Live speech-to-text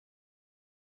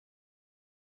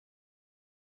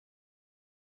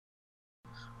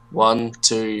1,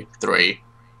 2, 3.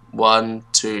 1,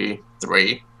 2,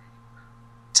 3.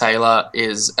 Taylor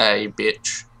is a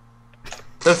bitch.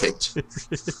 Perfect.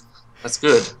 That's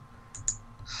good.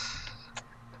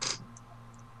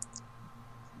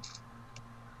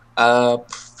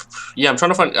 Yeah, I'm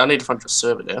trying to find. I need to find your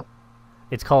server now.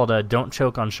 It's called Don't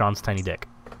Choke on Sean's Tiny Dick.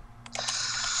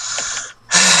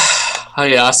 Oh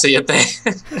yeah, I see it there.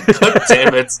 God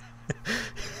damn it.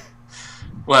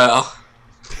 Wow.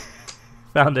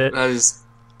 Found it. That is.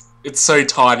 It's so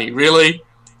tiny. Really?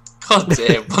 God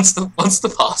damn. What's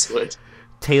the password?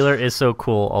 Taylor is so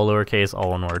cool. All lowercase,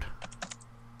 all one word.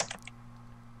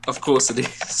 Of course it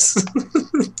is.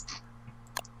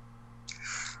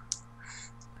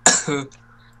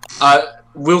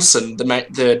 Wilson,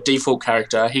 the default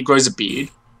character, he grows a beard.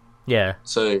 Yeah.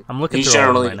 So I'm looking he's through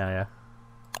all of them generally right now, yeah.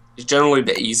 he's generally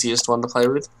the easiest one to play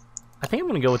with. I think I'm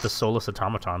going to go with the Soulless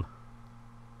Automaton.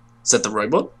 Is that the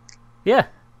robot? Yeah.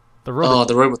 The robot. Oh,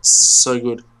 the robot's so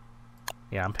good.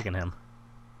 Yeah, I'm picking him.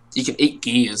 You can eat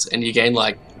gears and you gain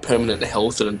like permanent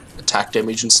health and attack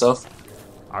damage and stuff.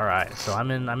 Alright, so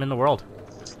I'm in the world.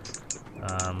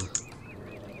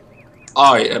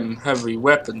 I am heavy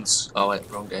weapons. Oh wait,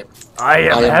 wrong game. I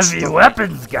am heavy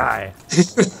weapons guy.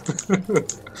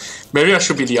 Maybe I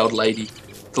should be the old lady,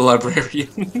 the librarian.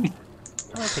 I'm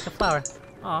gonna pick a flower.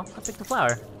 Aw, I picked a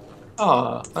flower.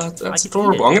 Oh, that's I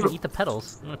adorable. I'm gonna eat the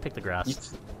petals. I'm gonna pick the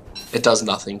grass. It does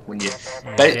nothing when you.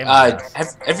 Yeah,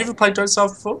 have you ever played DJStar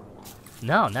before?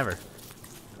 No, never.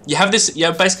 You have this.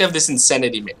 You basically have this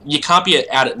insanity. You can't be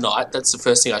out at night. That's the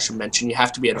first thing I should mention. You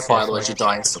have to be at a fire, otherwise you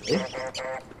die instantly.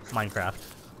 Minecraft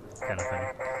kind of thing.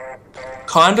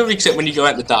 Kind of, except when you go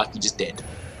out in the dark, you're just dead.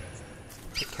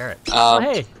 Pick carrot. Oh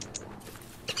hey.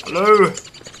 Hello.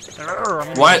 Hello.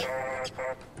 I'm What?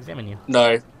 Examine you.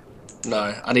 No.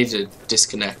 I need to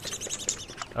disconnect.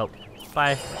 Oh,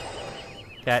 bye.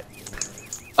 Okay.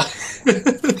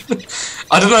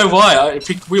 I don't know why I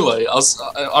picked Willow.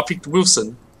 I picked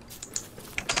Wilson.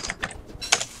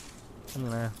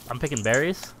 I'm picking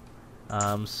berries.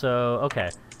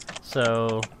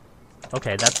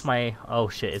 Okay, that's my. Oh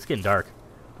shit, it's getting dark.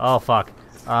 Oh fuck.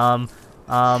 You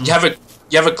have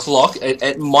a clock.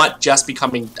 It might just be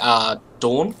coming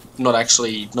dawn, not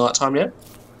actually nighttime yet.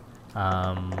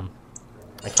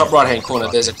 Top right hand corner,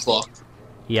 there's a clock.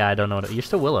 Yeah, I don't know what. You're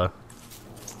still Willow.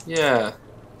 Yeah.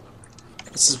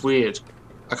 This is weird.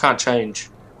 I can't change.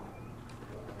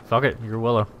 Fuck it, you're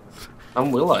Willow.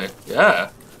 I'm Willow.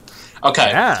 Yeah. Okay.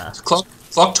 Yeah. Clock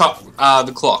top.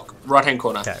 The clock right hand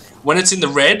corner. Okay. When it's in the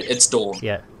red, it's dawn.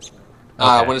 Yeah.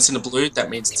 Okay. When it's in the blue, that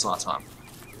means it's nighttime.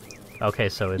 Okay,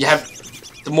 so it's... You have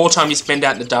the more time you spend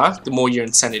out in the dark, the more your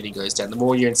insanity goes down. The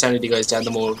more your insanity goes down,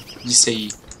 the more you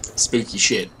see spooky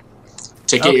shit.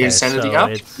 To get your insanity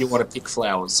up, you want to pick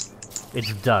flowers.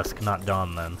 It's dusk, not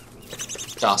dawn, then.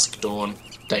 Dusk, dawn,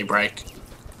 daybreak,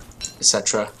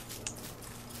 etc.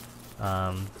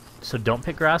 So don't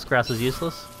pick grass. Grass is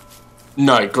useless.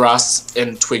 No, grass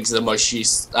and twigs are the most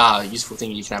useful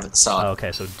thing you can have at the start. Oh,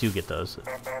 okay, so do get those.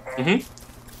 Mhm.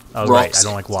 Oh, Rocks. right. I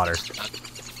don't like water.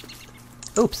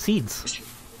 Oops, seeds.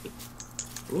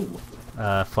 Ooh.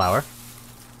 Flower.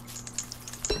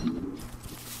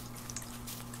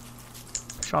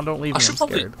 Sean, don't leave me. I'm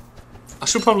scared. I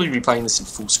should probably be playing this in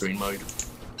full screen mode.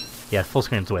 Yeah, full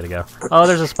screen's the way to go. Oh,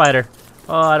 there's a spider.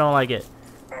 Oh, I don't like it.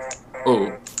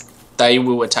 Oh, they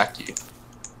will attack you.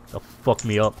 They'll fuck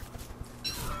me up.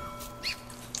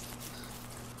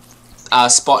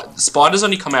 Spiders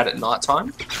only come out at night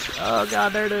time. Oh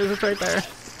god, there it is. It's right there.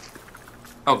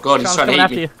 Oh god, he's trying to eat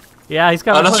me. You. Yeah, he's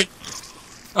got a hook.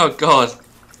 Oh god.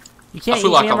 You can't eat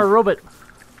me, I'm a robot.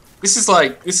 This is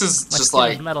just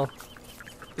like metal.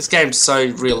 This game's so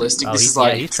realistic. Oh, this is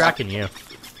like he's tracking you.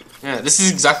 Yeah, this is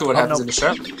exactly what happens in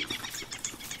Australia.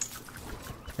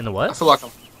 In the what? I feel like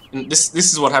this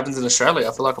is what happens in Australia.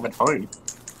 I feel like I'm at home.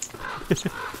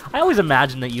 I always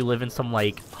imagine that you live in some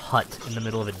like hut in the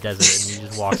middle of a desert and you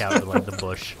just walk out into like the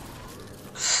bush.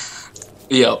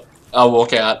 Yeah, I'll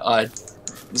walk out.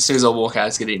 As soon as I walk out,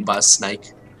 it's get eaten by a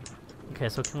snake. Okay,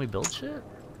 so can we build shit?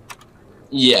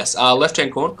 Yes,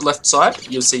 left-hand corner, left side.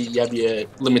 You'll see you have your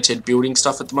limited building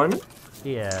stuff at the moment.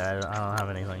 Yeah, I don't have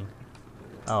anything.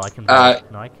 Oh, I can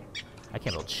build. No, I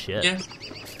can't build shit. Yeah.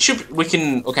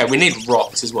 Okay, we need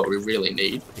rocks is what we really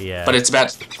need. Yeah. But it's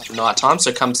about night time,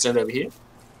 so come stand over here.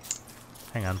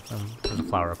 Hang on, there's a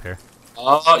flower up here.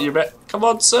 Oh, you're back. Come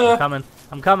on, sir.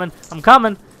 I'm coming.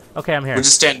 Okay, I'm here. We'll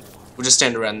just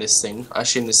stand around this thing. I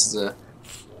assume this is a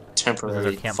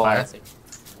temporary fire thing.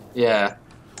 Yeah.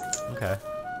 Okay.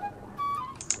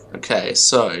 Okay,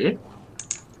 so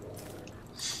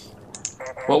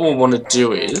what we'll want to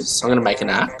do is I'm going to make an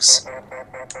axe.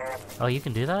 Oh, you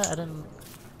can do that? I didn't...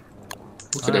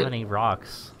 Look I at don't it. have any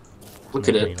rocks. Look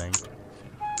at it. Anything.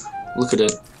 Look at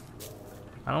it.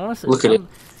 I don't want to... Look at it.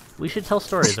 We should tell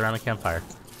stories around the campfire.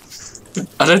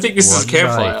 I don't think this is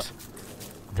campfire. Night,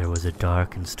 there was a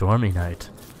dark and stormy night,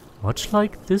 much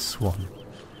like this one,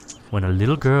 when a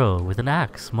little girl with an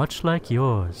axe much like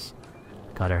yours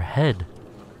got her head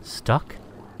stuck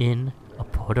in a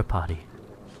porta potty.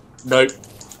 Nope.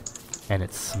 And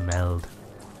it smelled.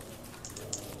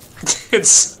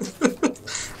 It's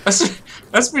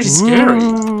that's pretty scary.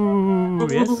 Ooh,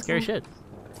 yeah, scary shit.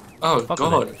 Oh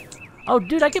god. Oh,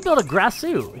 dude, I can build a grass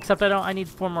suit. Except I need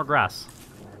 4 more grass.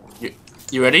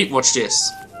 You ready? Watch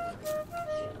this.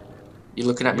 You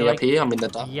looking at me up here? I'm in the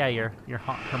dark. Yeah, you're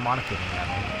harmonicking at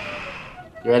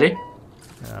me. You ready?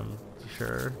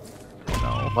 Sure.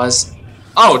 No.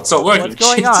 Oh, it's not working. What's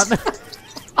going on?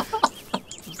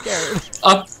 I'm scared.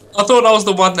 I thought I was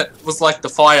the one that was like the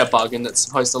fire bug and that's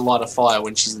supposed to light a fire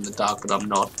when she's in the dark, but I'm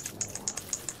not.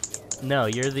 No,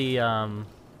 you're the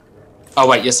Oh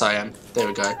wait, yes I am. There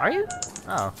we go. Are you?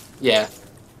 Oh. Yeah.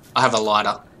 I have a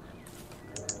lighter.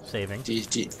 Saving. Do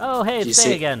oh, hey, it's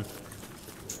day again.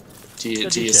 Do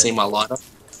you see my lighter?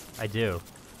 I do.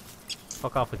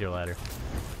 Fuck off with your ladder.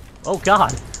 Oh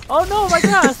god! Oh no, my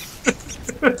grass!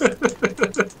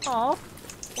 Aw.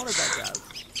 Wanted that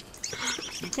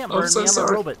grass. You can't burn me, I'm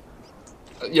a robot.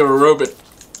 You're a robot.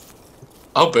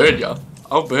 I'll burn you.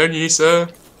 I'll burn you, sir.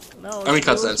 No, only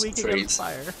cuts those those trees.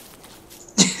 Fire.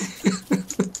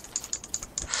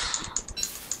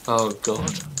 Oh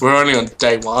god. We're only on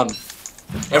day 1.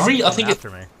 I think after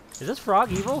me. Is this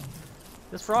frog evil?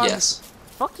 This frog? Yes.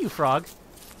 Fuck you, frog.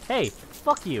 Hey,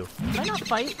 fuck you. Can I not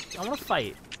fight? I want to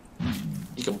fight.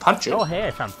 You can punch it. Oh, hey,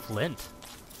 I found flint.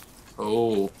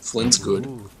 Oh, flint's good.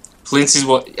 Ooh. Flint is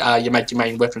what you make your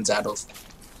main weapons out of.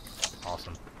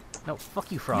 Awesome. No,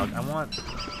 fuck you, frog. I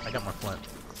got more flint.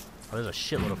 Oh, there's a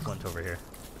shitload of flint over here.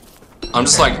 I'm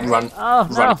just like running. Oh,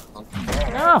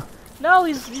 no. No,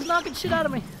 he's knocking shit out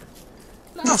of me.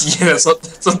 No. Yeah, that's what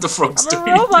the frog's doing. I'm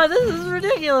a robot. This is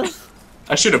ridiculous.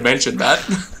 I should have mentioned that.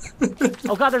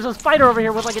 Oh god, there's a spider over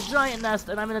here with like a giant nest,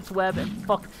 and I'm in its web, and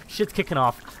fuck, shit's kicking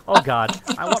off. Oh god,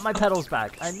 I want my petals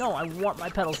back. I know, I want my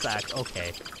petals back.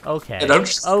 Okay, okay, and I'm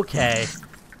just... okay.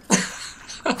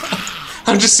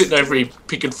 I'm just sitting over here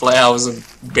picking flowers and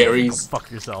berries. Oh, fuck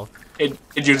yourself. And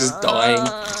you're just dying.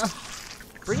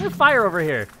 Bring your fire over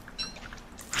here.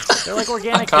 They're like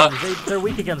organic things. They're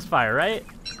weak against fire, right?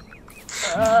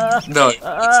 No,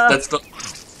 that's not...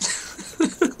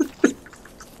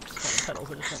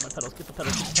 Petals, I just want my petals. Get the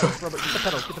petals, get the petals, Robert, get the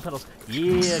petals, get the petals.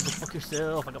 Yeah, go fuck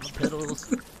yourself, I got my petals.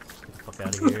 Get the fuck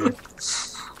out of here.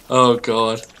 Oh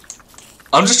god.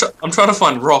 I'm trying to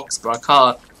find rocks, but I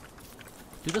can't.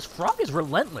 Dude, this frog is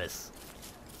relentless.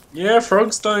 Yeah,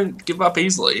 frogs don't give up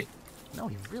easily. No,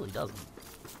 he really doesn't.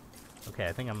 Okay,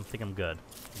 I think I'm good.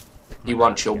 You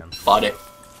want your body.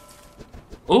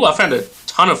 Ooh, I found a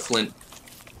ton of flint.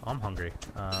 Oh, I'm hungry.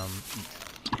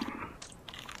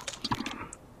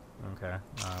 Okay.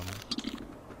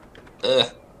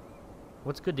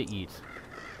 What's good to eat?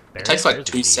 Berries? It takes like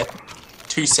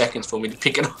 2 seconds for me to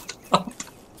pick it up.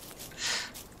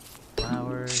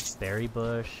 Flowers, berry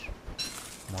bush,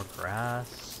 more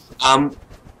grass.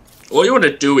 All you want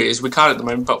to do is, we can't at the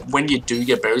moment, but when you do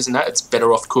get berries in that, it's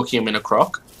better off cooking them in a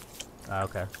crock.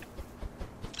 Okay.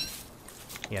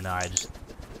 Yeah, no,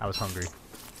 I was hungry.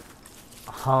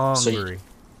 Hungry.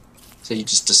 So you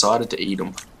just decided to eat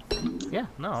them. Yeah,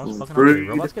 no, I was fucking hungry.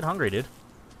 Robots get hungry, dude.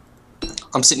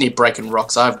 I'm sitting here breaking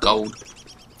rocks. I have gold. Do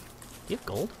you have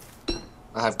gold?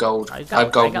 I have gold. I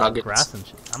have gold got nuggets. Grass and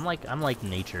shit. I'm like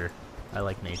nature. I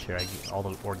like nature. I get all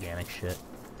the organic shit,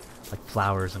 like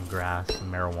flowers and grass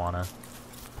and marijuana.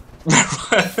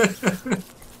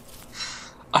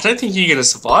 I don't think you're gonna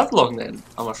survive long then.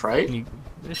 I'm afraid.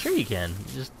 Sure you can.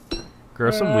 You just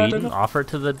grow some weed and offer it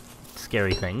to the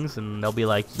scary things, and they'll be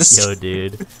like, "Yo,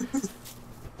 dude,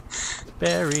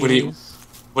 berries."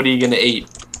 What are you gonna eat?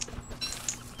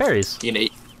 Berries.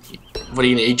 What are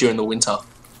you gonna eat during the winter?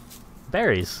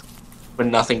 Berries.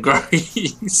 When nothing grows.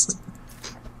 Berries.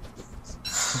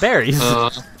 Berries.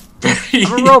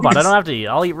 I'm a robot. I don't have to eat.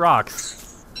 I'll eat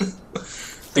rocks.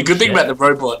 The good thing about the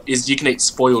robot is you can eat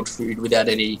spoiled food without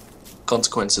any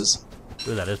consequences.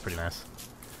 Ooh, that is pretty nice.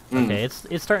 Okay,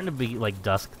 it's starting to be like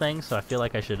dusk thing, so I feel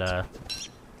like I should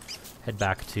head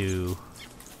back to.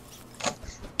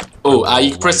 Oh,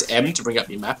 you can press M to bring up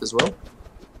your map as well.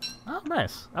 Oh,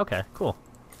 nice. Okay, cool.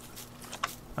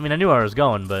 I mean, I knew where I was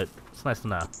going, but it's nice to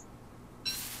know.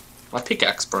 My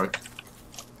pickaxe broke.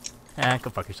 Go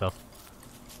fuck yourself.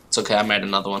 It's okay, I made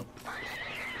another one.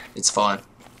 It's fine.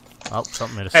 Oh,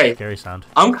 something made a scary sound.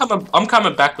 I'm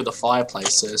coming back with a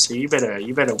fireplace, sir. So you better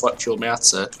watch your mouth,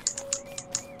 sir.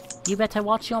 You better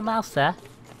watch your mouth, sir.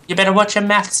 You better watch your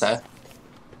mouth, sir.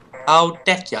 I'll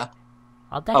deck ya.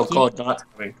 I'll deck you. Oh god, night's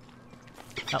coming.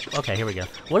 Oh, okay, here we go.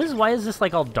 Why is this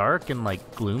like all dark and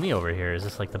like gloomy over here? Is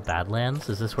this like the Badlands?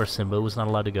 Is this where Simba was not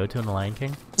allowed to go to in The Lion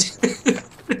King?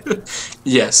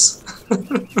 Yes.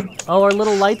 Oh, our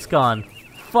little light's gone.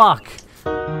 Fuck.